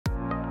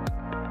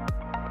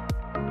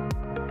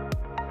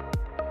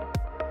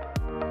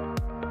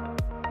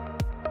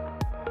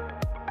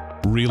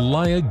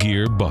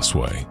ReliaGear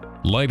busway.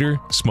 Lighter,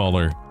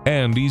 smaller,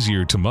 and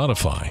easier to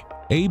modify,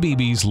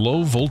 ABB's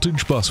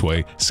low-voltage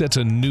busway sets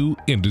a new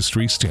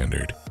industry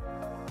standard.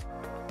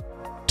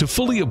 To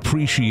fully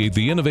appreciate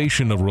the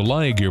innovation of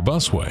ReliaGear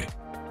busway,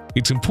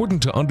 it's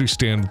important to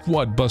understand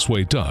what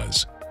busway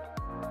does.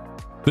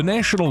 The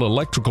National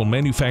Electrical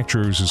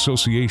Manufacturers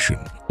Association,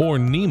 or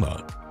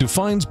NEMA,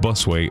 defines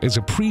busway as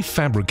a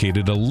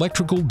prefabricated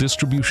electrical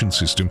distribution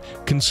system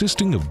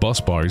consisting of bus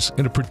bars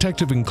and a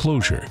protective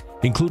enclosure,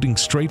 including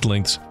straight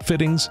links,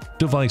 fittings,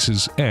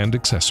 devices, and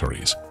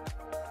accessories.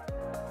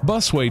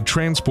 Busway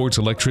transports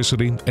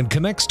electricity and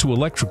connects to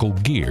electrical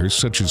gears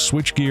such as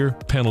switchgear,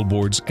 panel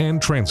boards, and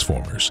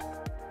transformers.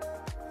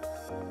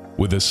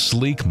 With a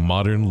sleek,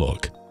 modern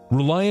look,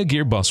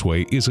 ReliaGear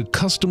busway is a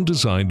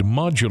custom-designed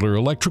modular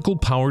electrical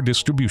power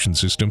distribution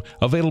system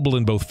available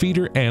in both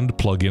feeder and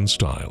plug-in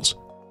styles.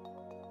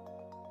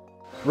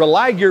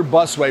 ReliaGear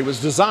busway was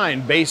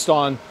designed based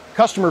on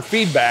customer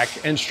feedback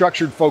and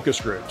structured focus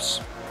groups.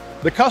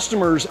 The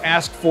customers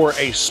asked for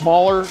a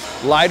smaller,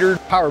 lighter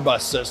power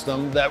bus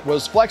system that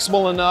was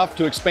flexible enough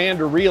to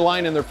expand or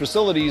realign in their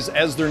facilities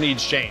as their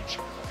needs change.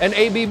 And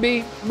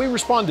ABB, we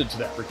responded to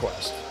that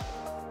request.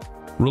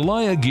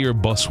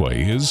 ReliaGear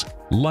busway is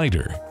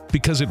lighter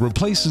because it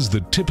replaces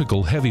the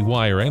typical heavy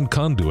wire and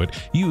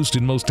conduit used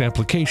in most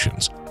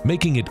applications,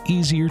 making it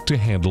easier to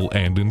handle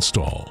and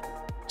install.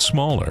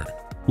 Smaller,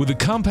 with a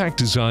compact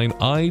design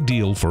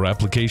ideal for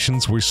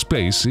applications where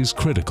space is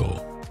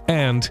critical.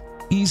 And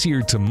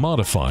easier to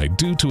modify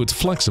due to its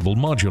flexible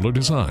modular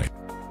design.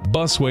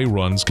 Busway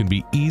runs can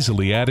be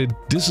easily added,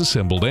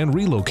 disassembled, and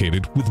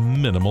relocated with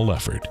minimal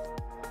effort.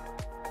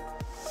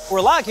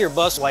 ReliaGear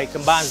busway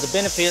combines the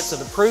benefits of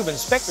the proven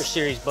Spectra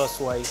series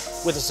busway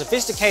with the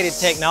sophisticated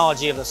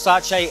technology of the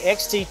SACE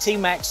XT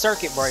Tmax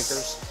circuit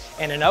breakers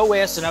and an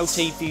OS and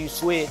OT fuse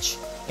switch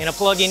in a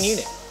plug-in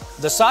unit.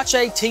 The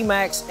SACE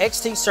Tmax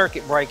XT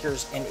circuit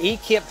breakers and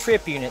eKIP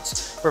trip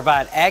units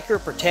provide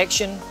accurate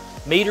protection,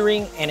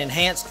 metering, and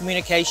enhanced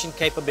communication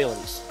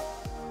capabilities.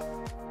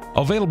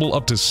 Available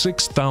up to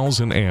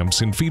 6,000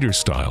 amps in feeder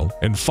style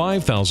and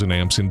 5,000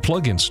 amps in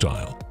plug-in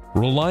style,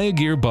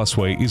 ReliaGear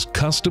busway is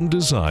custom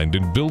designed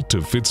and built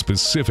to fit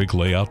specific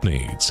layout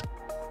needs.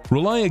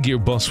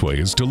 ReliaGear busway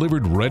is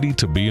delivered ready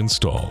to be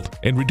installed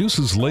and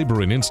reduces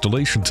labor and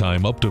installation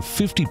time up to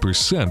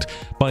 50%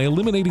 by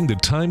eliminating the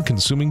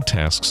time-consuming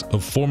tasks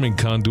of forming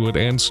conduit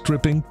and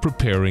stripping,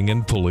 preparing,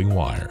 and pulling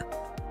wire.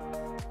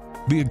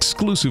 The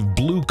exclusive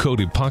blue-coat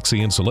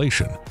epoxy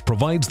insulation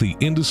provides the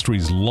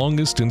industry's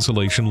longest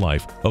insulation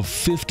life of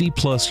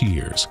 50+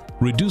 years,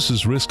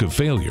 reduces risk of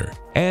failure,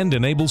 and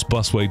enables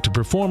busway to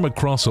perform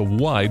across a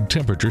wide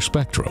temperature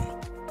spectrum.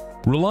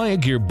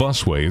 ReliaGear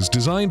busway is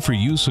designed for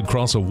use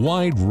across a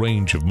wide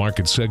range of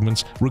market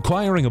segments,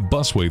 requiring a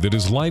busway that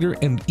is lighter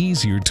and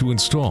easier to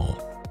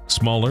install,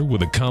 smaller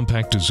with a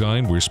compact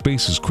design where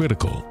space is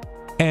critical,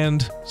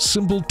 and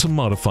simple to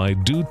modify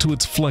due to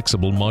its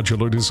flexible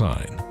modular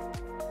design.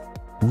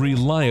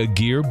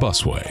 ReliaGear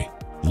busway.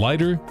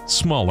 Lighter,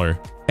 smaller,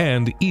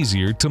 and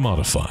easier to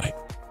modify.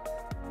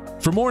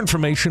 For more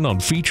information on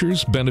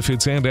features,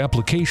 benefits, and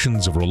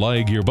applications of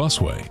ReliaGear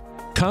busway,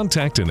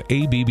 contact an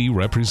ABB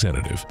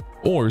representative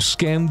or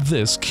scan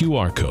this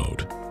QR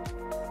code.